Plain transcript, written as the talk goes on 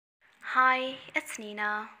Hi, it's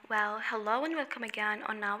Nina. Well, hello and welcome again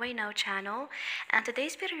on Now I Know channel. And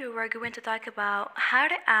today's video we're going to talk about how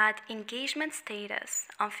to add engagement status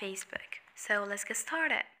on Facebook. So let's get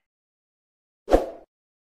started.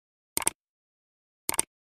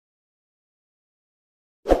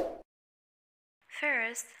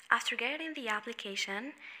 First, after getting the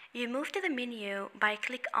application, you move to the menu by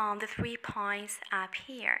click on the 3 points up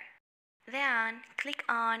here. Then click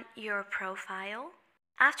on your profile.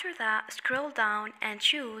 After that, scroll down and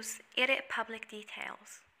choose Edit Public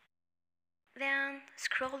Details. Then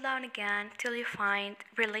scroll down again till you find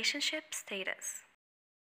Relationship Status.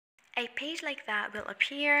 A page like that will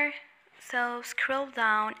appear, so scroll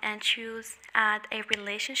down and choose Add a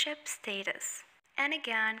Relationship Status. And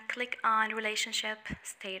again, click on Relationship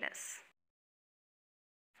Status.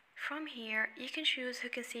 From here, you can choose who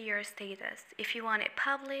can see your status, if you want it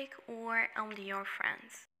public or only your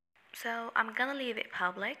friends. So I'm gonna leave it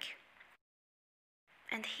public.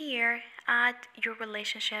 And here, add your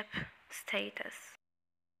relationship status.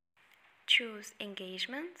 Choose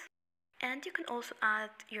engagement, and you can also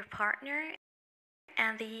add your partner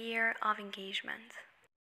and the year of engagement.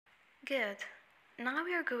 Good. Now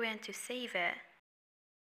we are going to save it.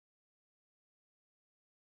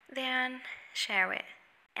 Then share it.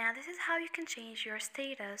 And this is how you can change your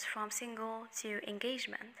status from single to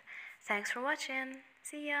engagement. Thanks for watching.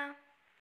 See ya!